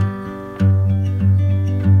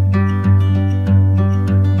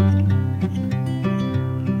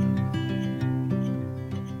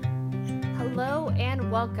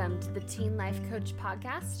Life Coach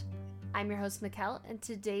Podcast. I'm your host, Mikkel, and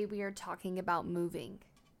today we are talking about moving.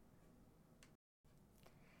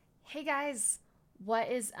 Hey guys,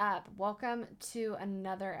 what is up? Welcome to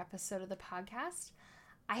another episode of the podcast.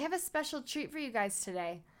 I have a special treat for you guys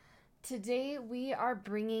today. Today we are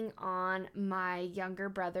bringing on my younger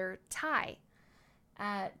brother, Ty.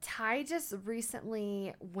 Ty just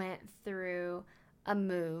recently went through a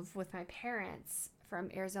move with my parents from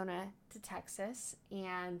Arizona to Texas,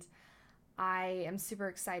 and I am super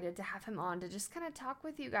excited to have him on to just kind of talk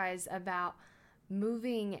with you guys about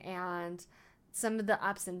moving and some of the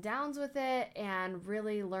ups and downs with it and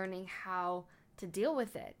really learning how to deal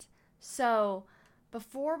with it. So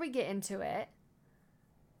before we get into it,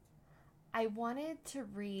 I wanted to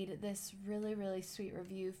read this really, really sweet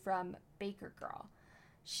review from Baker Girl.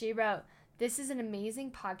 She wrote, "This is an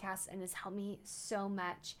amazing podcast and has helped me so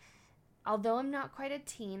much. Although I'm not quite a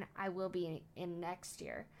teen, I will be in next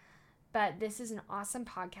year. But this is an awesome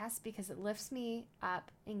podcast because it lifts me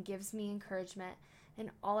up and gives me encouragement,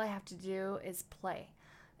 and all I have to do is play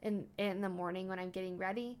in the morning when I'm getting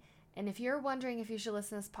ready. And if you're wondering if you should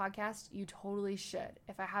listen to this podcast, you totally should.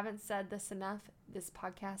 If I haven't said this enough, this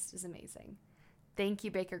podcast is amazing." Thank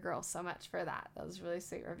you, Baker Girl, so much for that. That was a really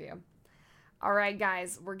sweet review. All right,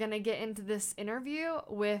 guys, we're going to get into this interview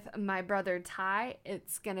with my brother, Ty.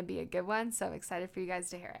 It's going to be a good one, so I'm excited for you guys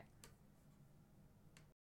to hear it.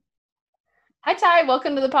 Hi, Ty.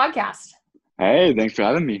 Welcome to the podcast. Hey, thanks for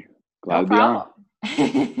having me. Glad to be on.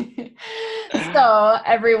 So,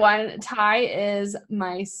 everyone, Ty is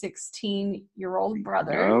my 16-year-old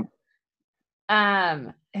brother,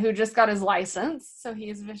 who just got his license, so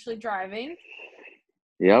he is officially driving.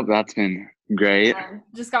 Yep, that's been great.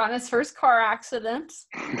 Just got in his first car accident.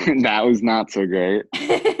 That was not so great.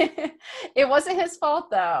 It wasn't his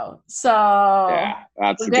fault, though. So yeah,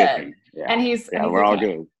 that's a good thing. Yeah, and he's we're all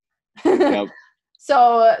good. Yep.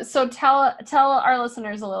 So tell our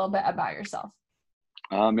listeners a little bit about yourself.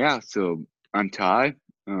 So I'm Ty.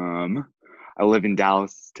 I live in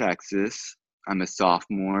Dallas, Texas. I'm a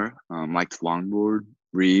sophomore. Like to longboard,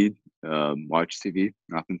 read, watch TV.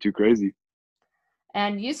 Nothing too crazy.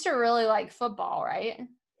 And used to really like football, right?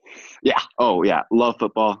 Yeah. Oh, yeah. Love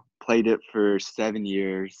football. Played it for 7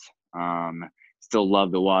 years. Still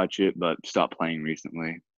love to watch it, but stopped playing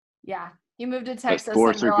recently. Yeah. He moved to Texas and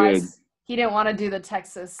sports are good. He didn't want to do the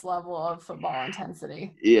Texas level of football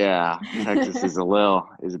intensity. Yeah. Texas is a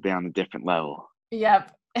bit on a different level.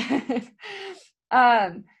 Yep.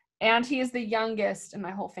 And he is the youngest in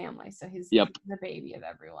my whole family. So he's the baby of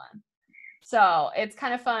everyone. So it's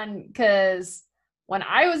kind of fun because when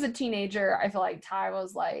I was a teenager, I feel like Ty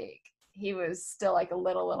was like, he was still like a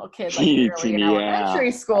little kid, like early in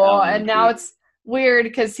elementary school. And now it's weird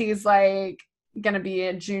because he's like going to be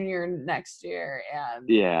a junior next year. And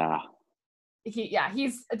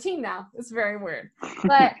he's a teen now. It's very weird.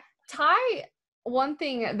 But Ty, one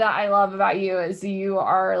thing that I love about you is you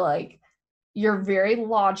are like, you're very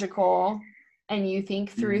logical and you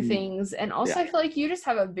think through things. And also I feel like you just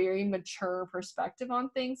have a very mature perspective on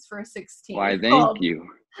things for a 16. Why, thank you.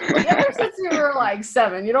 Like ever since you were like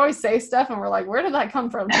 7, you'd always say stuff and we're like, where did that come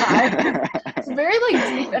from, Ty? It's very like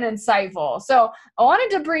deep and insightful. So I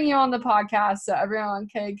wanted to bring you on the podcast so everyone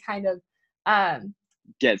could kind of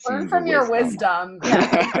get learn from your wisdom. Yeah,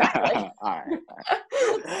 exactly. All right.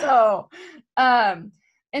 So,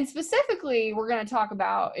 and specifically we're going to talk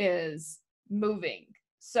about is moving.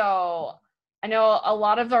 So I know a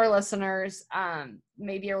lot of our listeners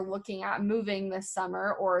maybe are looking at moving this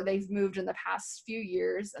summer, or they've moved in the past few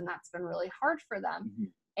years, and that's been really hard for them.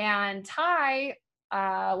 Mm-hmm. And Ty,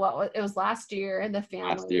 it was last year, the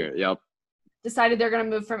family decided they're going to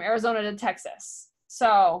move from Arizona to Texas.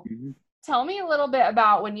 So tell me a little bit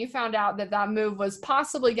about when you found out that move was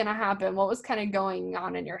possibly going to happen. What was kind of going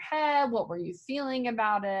on in your head? What were you feeling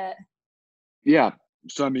about it? Yeah.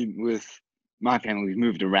 So, I mean, with my family, we've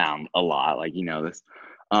moved around a lot, like, you know this.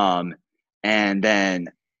 And then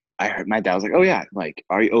I heard my dad was like, "Oh yeah, like,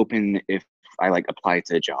 are you open if I like apply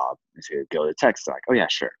to a job to go to Texas?" Like, "Oh yeah,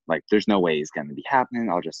 sure." Like, there's no way it's gonna be happening.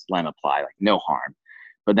 I'll just let him apply, like, no harm.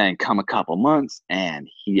 But then come a couple months and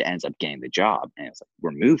he ends up getting the job, and it's like, we're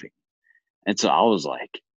moving. And so I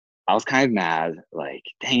was kind of mad, like,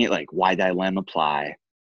 dang it, like, why did I let him apply?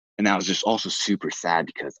 And I was just also super sad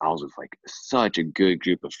because I was with like such a good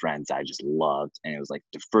group of friends I just loved. And it was like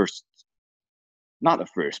not the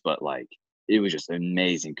first, but like it was just an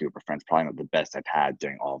amazing group of friends. Probably not the best I've had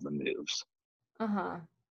during all the moves. Well,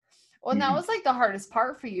 and that was like the hardest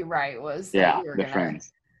part for you, right? Was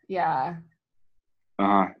friends. Yeah.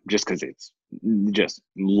 Just because it's just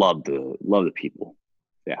love the people.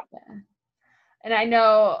 Yeah. And I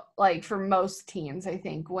know, like, for most teens, I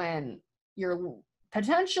think when you're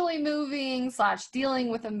potentially moving slash dealing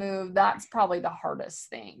with a move, that's probably the hardest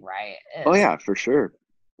thing, right? Oh Is yeah, for sure.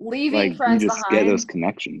 leaving Like you friends just get those behind.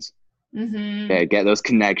 connections. Mm-hmm. Yeah, get those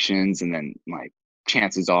connections, and then like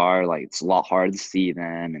chances are like it's a lot harder to see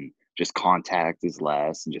them, and just contact is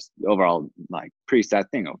less, and just overall like pretty sad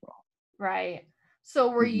thing overall. Right. So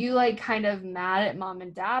were Mhm. you like kind of mad at mom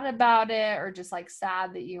and dad about it, or just like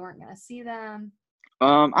sad that you weren't gonna see them, I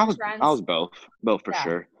your was friends? both for Yeah.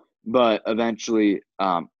 sure. But eventually,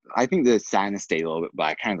 I think the sadness stayed a little bit, but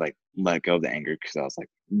I kind of like let go of the anger because I was like,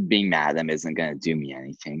 being mad at them isn't gonna do me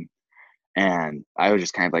anything. And I was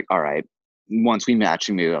just kind of like, all right. Once we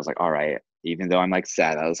actually moved, I was like, all right. Even though I'm like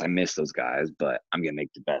sad, I miss those guys, but I'm gonna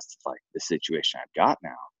make the best of like the situation I've got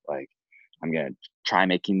now. Like I'm gonna try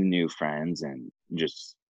making the new friends and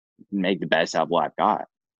just make the best out of what I've got.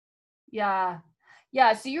 Yeah.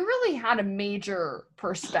 Yeah. So you really had a major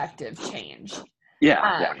perspective change.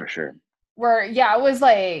 Yeah, yeah, Um, for sure. where yeah, it was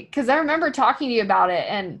like because I remember talking to you about it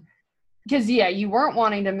and because yeah, you weren't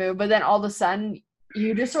wanting to move, but then all of a sudden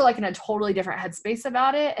you just were like in a totally different headspace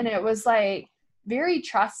about it. And it was like very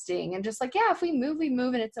trusting and just like, yeah, if we move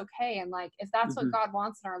and it's okay. And like if that's what Mhm. God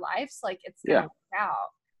wants in our lives, like it's gonna Yeah. work out.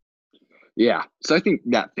 Yeah. So I think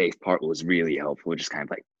that faith part was really helpful, just kind of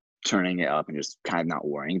like turning it up and just kind of not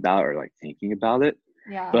worrying about or like thinking about it.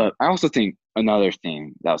 Yeah. But I also think another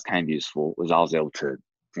thing that was kind of useful was I was able to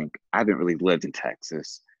think I haven't really lived in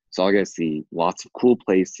Texas. So I'll get to see lots of cool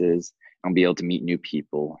places and be able to meet new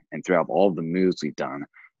people. And throughout all of the moves we've done,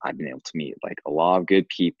 I've been able to meet like a lot of good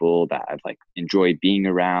people that I've like enjoyed being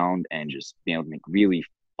around and just being able to make really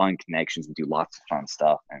fun connections and do lots of fun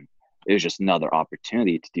stuff. And it was just another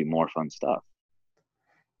opportunity to do more fun stuff.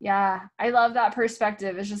 Yeah. I love that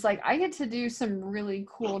perspective. It's just like I get to do some really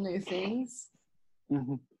cool new things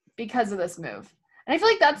Mm-hmm. because of this move. And I feel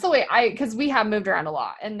like that's the way because we have moved around a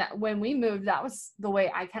lot. And that, when we moved, that was the way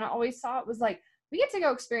I kind of always saw it was like, we get to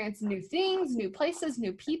go experience new things, new places,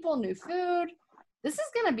 new people, new food. This is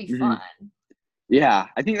going to be Mm-hmm. fun. Yeah,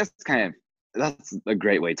 I think that's a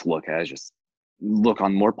great way to look at it. Is just look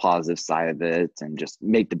on more positive side of it and just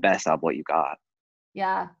make the best out of what you got.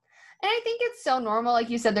 Yeah. And I think it's so normal. Like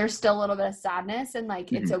you said, there's still a little bit of sadness and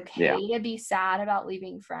like it's Yeah. okay to be sad about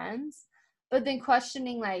leaving friends. But then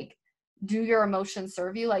questioning like, do your emotions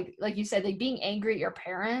serve you? Like you said, like being angry at your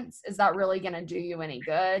parents, is that really gonna do you any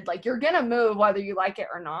good? Like you're gonna move whether you like it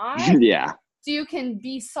or not. Yeah. So you can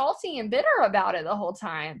be salty and bitter about it the whole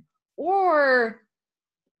time. Or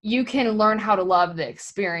you can learn how to love the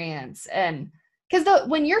experience and because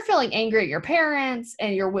when you're feeling angry at your parents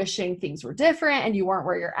and you're wishing things were different and you weren't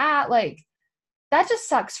where you're at, like that just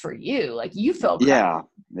sucks for you. Like you feel crap. Yeah.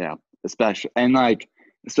 Yeah.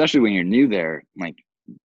 Especially when you're new there, like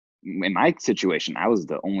in my situation, I was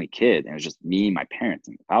the only kid and it was just me and my parents.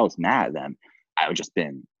 And if I was mad at them, I would just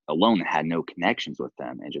been alone and had no connections with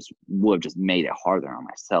them and just would have just made it harder on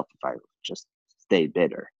myself if I just stayed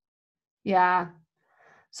bitter. Yeah.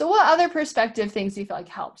 So what other perspective things do you feel like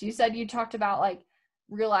helped? You said you talked about like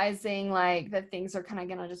realizing like that things are kind of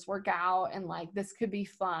gonna just work out and like this could be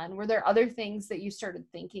fun. Were there other things that you started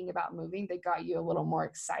thinking about moving that got you a little more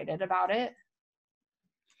excited about it?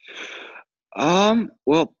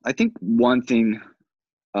 Well, I think one thing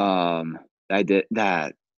that I did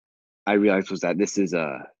that I realized was that this is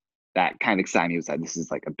a that kind of excited me was that this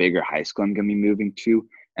is like a bigger high school I'm gonna be moving to,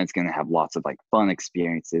 and it's gonna have lots of like fun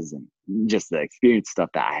experiences and just the experience stuff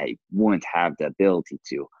that I wouldn't have the ability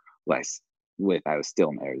to with if I was still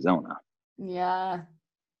in Arizona. Yeah.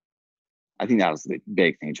 I think that was the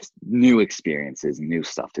big thing, just new experiences and new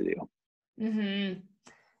stuff to do. Mhm.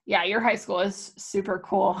 Yeah, your high school is super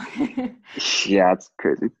cool. Yeah, it's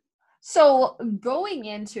crazy. So, going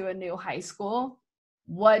into a new high school,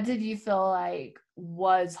 what did you feel like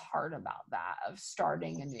was hard about that of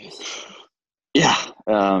starting a new school? Yeah.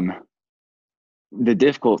 The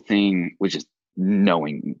difficult thing was just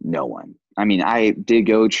knowing no one. I mean, I did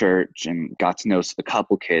go to church and got to know a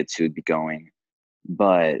couple kids who would be going,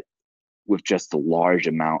 but with just the large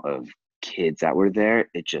amount of kids that were there,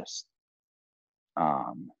 it just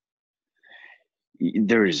um,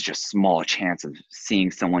 there was just small chance of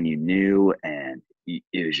seeing someone you knew, and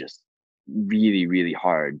it was just really, really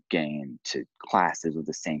hard getting to classes with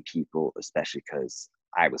the same people, especially because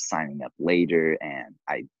I was signing up later, and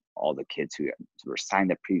I all the kids who were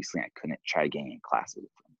signed up previously, I couldn't try getting in classes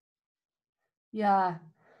with Yeah.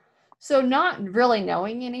 So, not really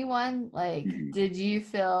knowing anyone, like, them. did you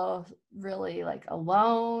feel really like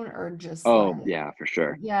alone or just like, Oh, yeah, for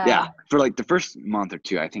sure. yeah, Yeah, for, like, the first month or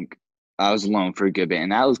 2, I think I was alone for a good bit,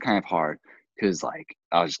 and that was kind of hard because like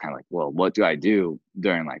I was just kind of like, well, what do I do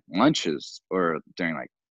during like lunches or during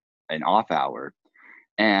like an off hour?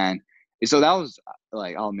 And so that was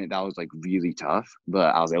like, I'll admit that was like really tough,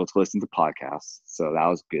 but I was able to listen to podcasts, so that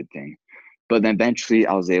was a good thing. But then eventually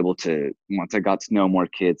I was able to, once I got to know more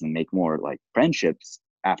kids and make more like friendships,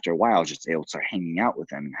 after a while I was just able to start hanging out with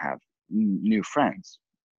them and have new friends.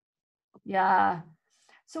 Yeah.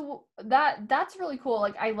 So that's really cool.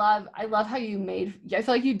 Like I love how I feel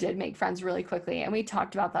like you did make friends really quickly. And we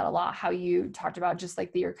talked about that a lot, how you talked about just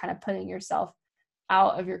like that you're kind of putting yourself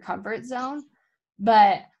out of your comfort zone.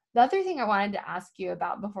 But the other thing I wanted to ask you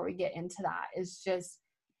about before we get into that is just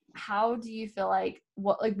how do you feel like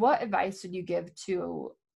what advice would you give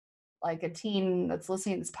to like a teen that's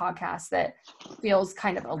listening to this podcast that feels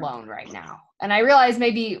kind of alone right now? And I realize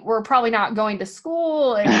maybe we're probably not going to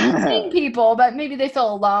school and seeing people, but maybe they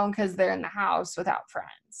feel alone because they're in the house without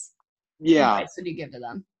friends. What Yeah. advice would you give to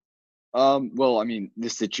them? Well, I mean,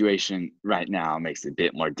 this situation right now makes it a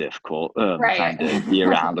bit more difficult, Right. trying to be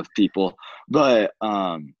around with people. But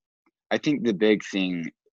I think the big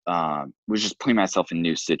thing was just putting myself in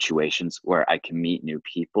new situations where I can meet new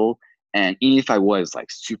people. And even if I was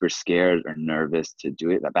like super scared or nervous to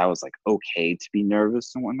do it, that was like okay to be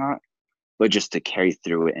nervous and whatnot, but just to carry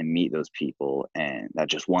through it and meet those people. And that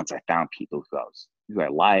just once I found people who I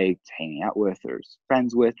liked hanging out with or was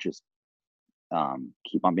friends with, just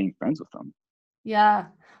keep on being friends with them. Yeah.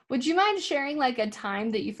 Would you mind sharing like a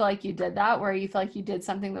time that you feel like you did that, where you feel like you did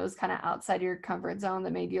something that was kind of outside your comfort zone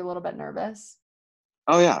that made you a little bit nervous?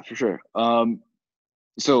 Oh yeah, for sure.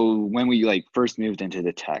 So when we like first moved into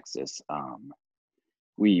the Texas,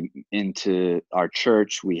 we into our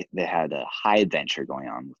church, they had a high adventure going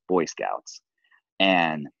on with Boy Scouts.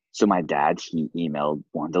 And so my dad, he emailed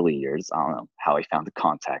one of the leaders. I don't know how he found the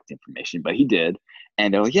contact information, but he did.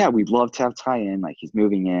 And they're like, yeah, we'd love to have Ty in. Like he's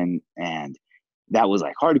moving in. And that was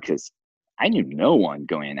like hard because I knew no one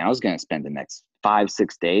going in. I was going to spend the next 5,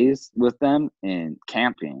 6 days with them and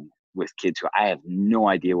camping with kids who I have no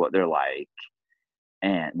idea what they're like.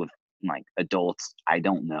 And with like adults, I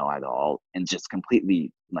don't know at all. And just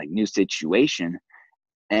completely like new situation.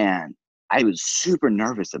 And I was super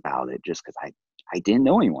nervous about it just because I didn't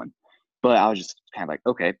know anyone. But I was just kind of like,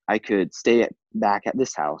 okay, I could back at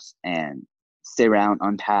this house and stay around,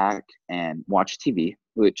 unpack, and watch TV,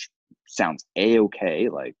 which sounds a-okay.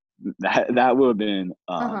 Like that would have been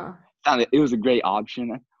Uh-huh. it was a great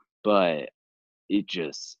option, but it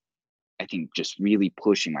just I think just really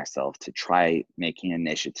pushing myself to try making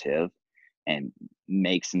initiative and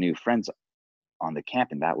make some new friends on the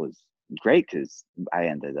camp, and that was great because I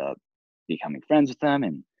ended up becoming friends with them,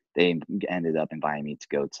 and they ended up inviting me to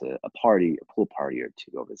go to a pool party or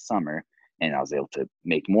two over the summer, and I was able to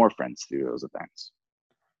make more friends through those events.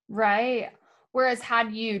 Right. Whereas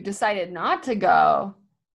had you decided not to go,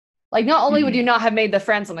 like not only would you Hmm. not have made the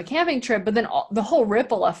friends on the camping trip, but then the whole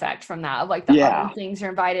ripple effect from that of like the other Yeah. things you're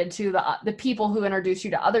invited to, the people who introduce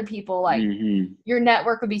you to other people, like Hmm. your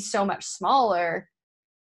network would be so much smaller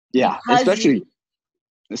Yeah, because you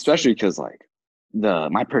especially because like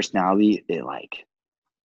my personality, it like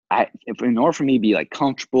if in order for me to be like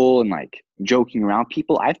comfortable and like joking around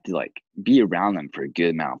people, I have to like be around them for a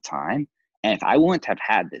good amount of time. And if I wouldn't have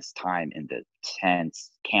had this time in the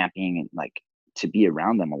tents, camping, and like to be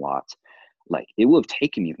around them a lot, like it would have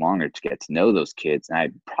taken me longer to get to know those kids. And I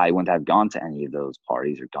probably wouldn't have gone to any of those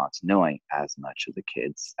parties or gone to knowing as much of the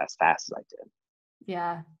kids as fast as I did.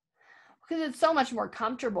 yeah, because it's so much more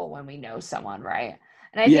comfortable when we know someone, right?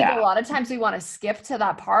 And I think a Yeah. lot of times we want to skip to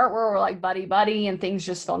that part where we're like buddy buddy and things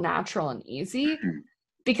just feel natural and easy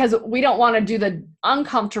because we don't want to do the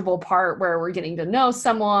uncomfortable part where we're getting to know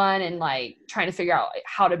someone and like trying to figure out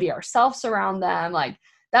how to be ourselves around them. Like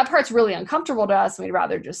that part's really uncomfortable to us and we'd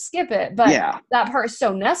rather just skip it. But Yeah. that part is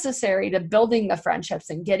so necessary to building the friendships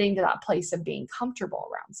and getting to that place of being comfortable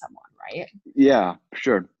around someone, right? Yeah, for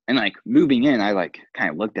sure. And like moving in, I like kind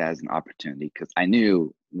of looked at it as an opportunity because I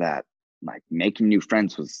knew that like making new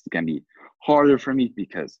friends was gonna be harder for me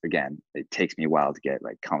because again, it takes me a while to get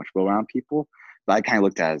like comfortable around people. But I kind of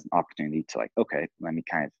looked at it as an opportunity to like, okay, let me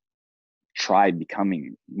kind of try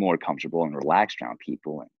becoming more comfortable and relaxed around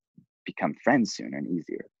people and become friends sooner and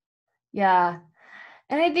easier. Yeah.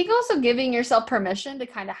 And I think also giving yourself permission to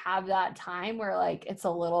kind of have that time where like it's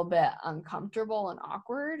a little bit uncomfortable and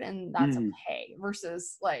awkward and that's Mhm. okay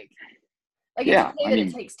versus like it's Yeah, okay I that it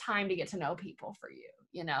mean, takes time to get to know people for you,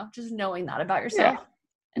 just knowing that about yeah, yourself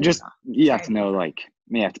and just not you have carrying to know over. like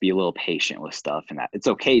you may have to be a little patient with stuff and that it's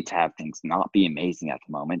okay to have things not be amazing at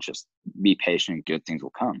the moment. Just be patient, good things will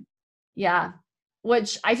come. Yeah.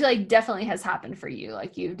 Which I feel like definitely has happened for you.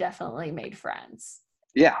 Like you've definitely made friends.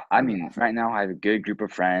 Yeah, I from the mean, effort. right now I have a good group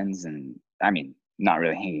of friends, and I mean, not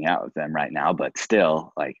really hanging out with them right now, but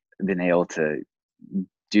still, like, been able to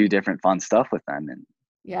do different fun stuff with them. And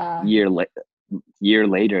Yeah. year la- year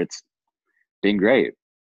later, it's been great.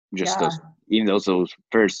 Just Yeah. those, even those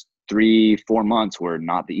first 3-4 months were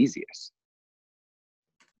not the easiest.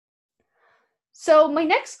 So my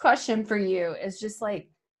next question for you is just like,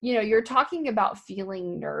 you're talking about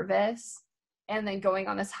feeling nervous and then going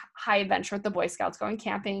on this high adventure with the Boy Scouts, going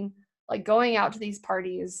camping, like going out to these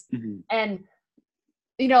parties. Mhm. And,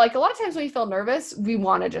 like a lot of times when we feel nervous, we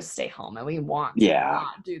want to just stay home and we want to Yeah,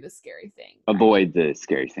 not do the scary thing, right? avoid the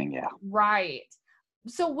scary thing. Yeah. Right.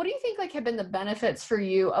 So what do you think like have been the benefits for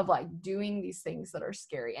you of like doing these things that are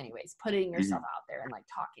scary anyways, putting yourself Mhm. out there and like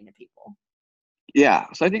talking to people? Yeah,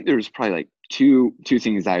 so I think there's probably like two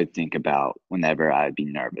things I would think about whenever I'd be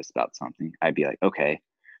nervous about something. I'd be like, okay,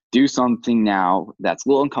 do something now that's a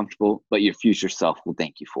little uncomfortable, but your future self will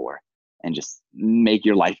thank you for, and just make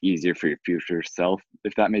your life easier for your future self,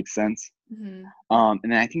 if that makes sense. Hmm. And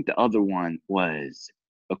then I think the other one was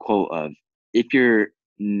a quote of, if you're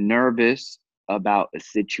nervous about a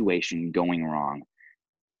situation going wrong,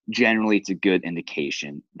 generally it's a good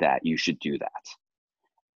indication that you should do that.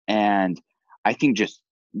 And I think just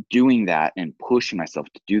doing that and pushing myself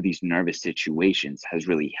to do these nervous situations has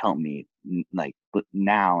really helped me, like, but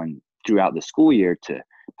now and throughout the school year, to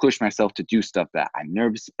push myself to do stuff that I'm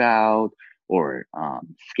nervous about, or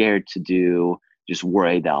scared to do, just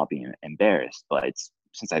worried that I'll be embarrassed. But it's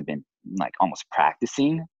since I've been like almost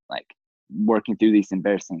practicing, like working through these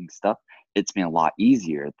embarrassing stuff, it's been a lot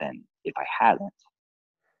easier than if I hadn't.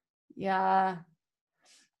 Yeah.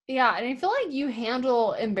 Yeah, and I feel like you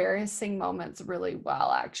handle embarrassing moments really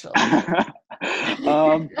well, actually.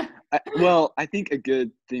 um, well, I think a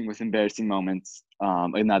good thing with embarrassing moments,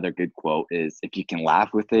 another good quote is, if you can laugh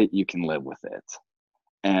with it, you can live with it.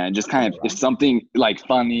 And just That's a kind good of, if one. something like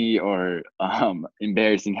funny or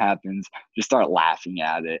embarrassing happens, just start laughing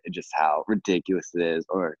at it, and just how ridiculous it is,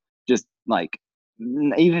 or just like,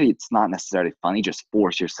 even if it's not necessarily funny, just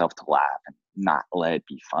force yourself to laugh and not let it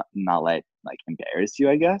be fun, not let it like embarrass you,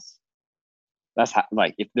 I guess. That's how,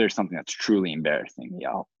 like, if there's something that's truly embarrassing,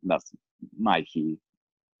 that's my key.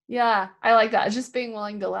 Yeah, I like that. It's just being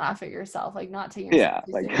willing to laugh at yourself, like not taking yourself Yeah,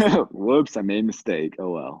 too like, seriously. whoops, I made a mistake.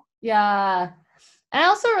 Oh well. Yeah. And I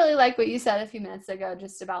also really like what you said a few minutes ago,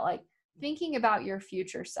 just about like thinking about your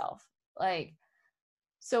future self. Like,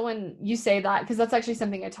 so when you say that, because that's actually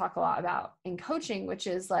something I talk a lot about in coaching, which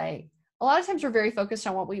is like a lot of times we're very focused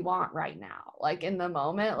on what we want right now, like in the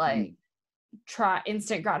moment, like Mhm. try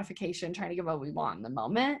instant gratification, trying to get what we want in the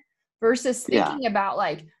moment versus Yeah, thinking about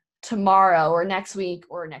like tomorrow or next week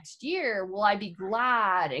or next year, will I be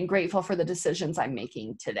glad and grateful for the decisions I'm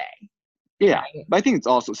making today? yeah. Right. But I think it's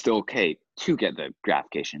also still okay to get the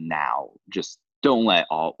gratification now. Just don't let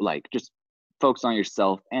all, like, just focus on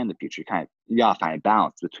yourself and the future. Kind of, you gotta find a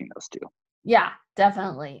balance between those two. Yeah,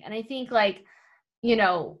 definitely. And I think like, you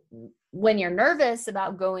know, when you're nervous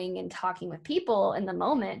about going and talking with people in the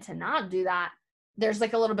moment to not do that, there's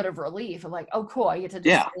like a little bit of relief of like, oh, cool, I get to just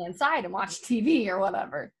Yeah, stay inside and watch TV or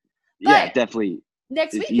whatever. yeah, But definitely.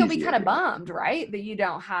 next It's week you'll be easier. kind of Yeah, bummed, right? That you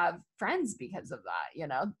don't have friends because of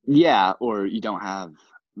that. yeah. Or you don't have,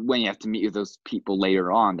 when you have to meet with those people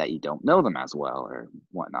later on, that you don't know them as well or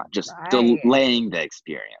whatnot. Just Right. delaying the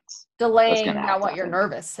experience. That's Delaying gonna have to what you're happen.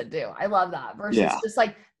 nervous to do. I love that. Versus Yeah, just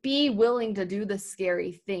like be willing to do the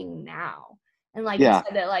scary thing now. And like you yeah.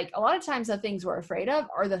 said, that like a lot of times the things we're afraid of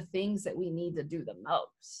are the things that we need to do the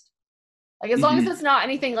most. Like as long as Mhm. it's not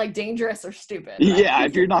anything like dangerous or stupid, right? Yeah,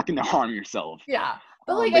 if you're not gonna harm yourself. Yeah.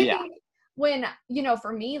 But like But I yeah. think when,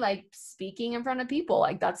 for me, like speaking in front of people,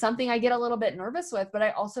 like that's something I get a little bit nervous with, but I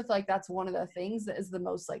also feel like that's one of the things that is the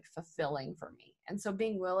most like fulfilling for me. And so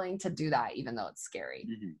being willing to do that, even though it's scary,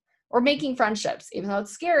 Mhm. or making friendships, even though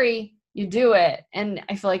it's scary, you do it. And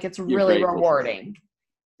I feel like it's You're really grateful for it. rewarding.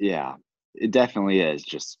 Yeah, it definitely is.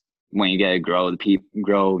 Just when you get to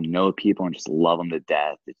grow, know people, and just love them to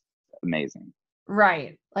death, it's amazing.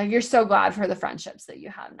 Right. Like you're so glad for the friendships that you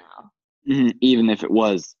have now. Even if it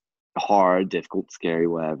was hard, difficult, scary,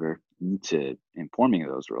 whatever, to informing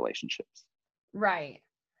those relationships. Right.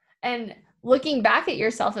 And looking back at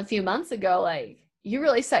yourself a few months ago, like you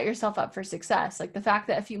really set yourself up for success. Like the fact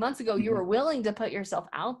that a few months ago you Mhm. were willing to put yourself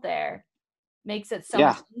out there makes it so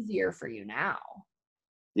much Yeah, easier for you now.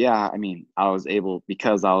 yeah. I mean, I was able,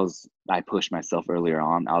 because I pushed myself earlier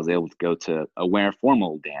on. I was able to go to a winter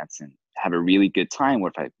formal dance and have a really good time.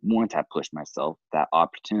 Where if I wouldn't have pushed myself, that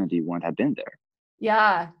opportunity wouldn't have been there.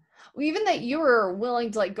 Yeah. Well, even that you were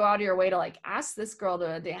willing to like go out of your way to like ask this girl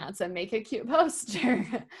to dance and make a cute poster.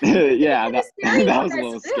 It's Yeah, kind of that scary of that you was a guys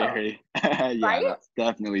little to do, scary. Yeah, right? that's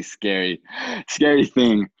definitely scary. Scary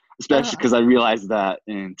thing, especially Uh-huh. because I realized that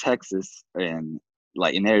in Texas and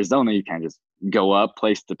like in Arizona, you can't just go up,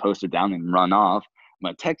 place the poster down, and run off.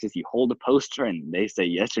 But Texas, you hold a poster and they say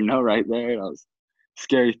yes or no right there. That was a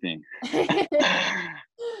scary thing.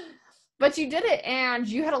 But you did it and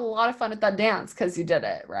you had a lot of fun at that dance because you did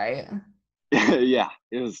it, right? Yeah,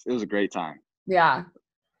 it was a great time. Yeah.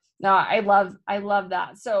 No, I love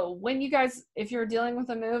that. So when you guys, if you're dealing with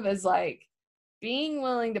a move, is like being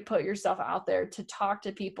willing to put yourself out there to talk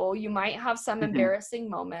to people. You might have some Mhm, embarrassing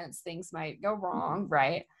moments, things might go mhm. wrong,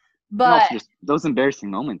 right? And But also just those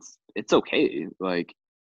embarrassing moments, it's okay. Like,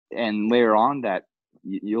 and later on that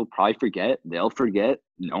you'll probably forget, they'll forget,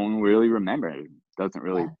 no one will really remember. It doesn't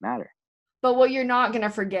really yeah. matter. But what you're not gonna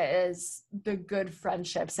forget is the good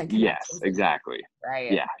friendships and Yes, connections that you exactly. made,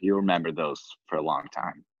 right? Yeah, you'll remember those for a long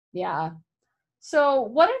time. Yeah. So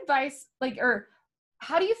what advice like or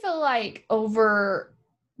how do you feel like over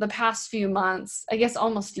the past few months, I guess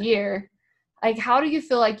almost year, like how do you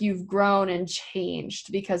feel like you've grown and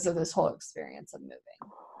changed because of this whole experience of moving?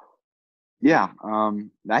 Yeah,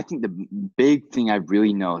 I think the big thing I've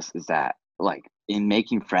really noticed is that, like, in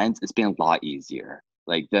making friends, it's been a lot easier.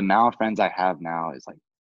 Like, the amount of friends I have now is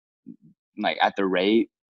like at the rate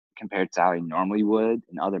compared to how I normally would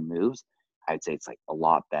in other moves, I'd say it's like a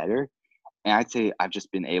lot better. And I'd say I've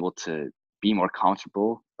just been able to be more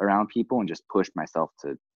comfortable around people and just push myself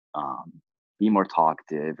to um, be more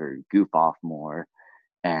talkative or goof off more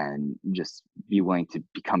and just be willing to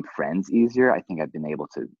become friends easier. I think I've been able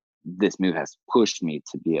to, this move has pushed me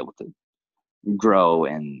to be able to grow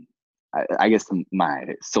and I guess my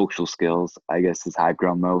social skills, I guess, is how I've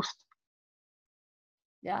grown most.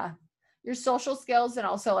 Yeah. Your social skills and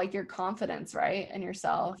also like your confidence, right? In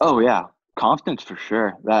yourself. Oh yeah, confidence for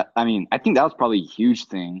sure. That I mean, I think that was probably a huge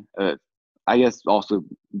thing. I guess also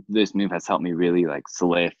this move has helped me really like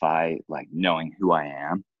solidify like knowing who I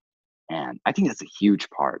am, and I think that's a huge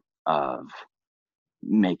part of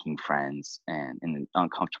making friends and in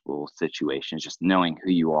uncomfortable situations, just knowing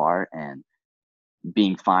who you are and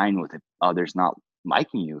being fine with it, others not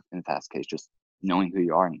liking you. In that case, just knowing who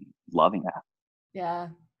you are and loving Yeah.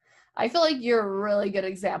 I feel like you're a really good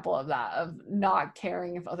example of that, of not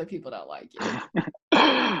caring if other people don't like you.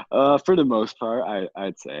 that. For the most part,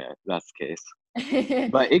 I'd say that's the case.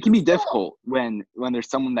 But it can It's be still, difficult when there's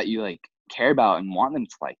someone that you, like, care about and want them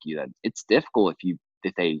to like you, that it's difficult if you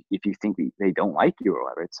think they don't like you or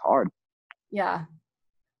whatever, it's hard. yeah.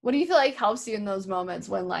 What do you feel like helps you in those moments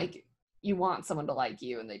when like you want someone to like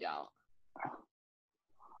you and they don't?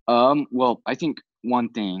 Well, I think one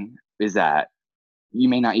thing is that you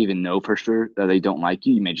may not even know for sure that they don't like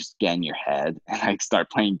you, you may just get in your head and, like, start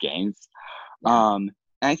playing games. Yeah.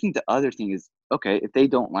 And I think the other thing is, okay, if they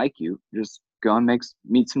don't like you, just go and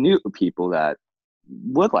meet some new people that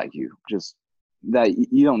would like you. Just that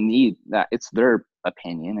you don't need that. It's their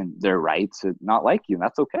opinion and their right to not like you. And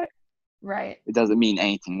that's okay. Right. It doesn't mean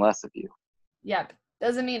anything less of you. Yep.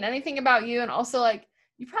 Doesn't mean anything about you. And also like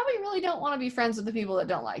you probably really don't want to be friends with the people that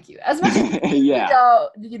don't like you. As much as Yeah,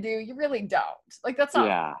 you do, you really don't. Like that's not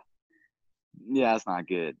yeah, yeah. It's not a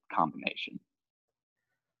good combination.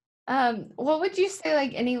 what would you say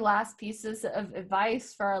like any last pieces of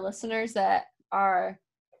advice for our listeners that are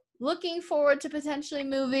looking forward to potentially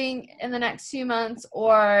moving in the next few months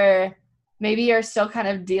or maybe are still kind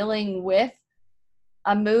of dealing with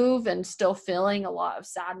a move and still feeling a lot of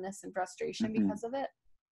sadness and frustration hmm because of it?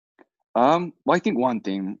 Well, I think one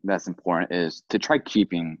thing that's important is to try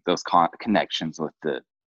keeping those connections with the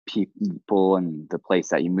people and the place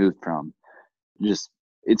that you moved from. Just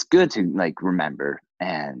it's good to like remember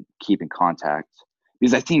and keep in contact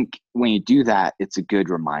because I think when you do that, it's a good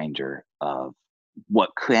reminder of what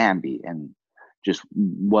can be and just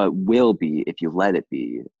what will be if you let it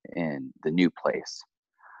be in the new place.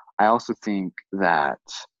 I also think that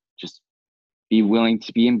just be willing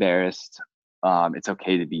to be embarrassed. It's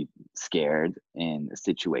okay to be scared in a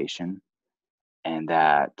situation, and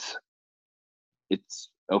that it's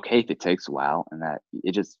okay if it takes a while and that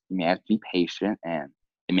it just you may have to be patient and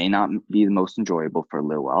it may not be the most enjoyable for a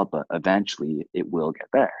little while, but eventually it will get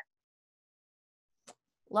better.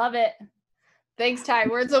 Love it. Thanks, Ty.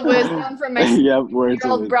 Words of wisdom from my Yep, 16 words year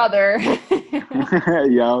of old wisdom. brother.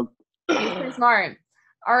 Yep. He's so smart.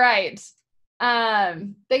 All right.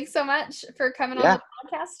 Thanks so much for coming on Yeah, the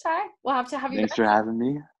podcast, Ty. We'll have to have you thanks for having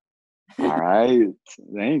me. back. All right,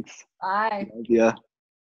 thanks. Bye. Love ya.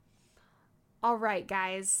 All right,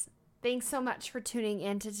 guys. Thanks so much for tuning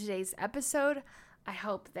in to today's episode. I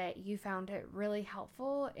hope that you found it really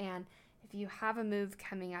helpful, and if you have a move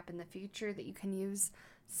coming up in the future, that you can use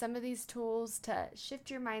some of these tools to shift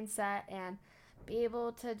your mindset and be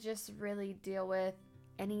able to just really deal with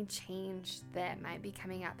any change that might be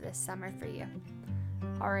coming up this summer for you.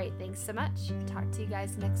 All right, thanks so much. Talk to you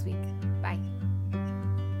guys next week. Bye.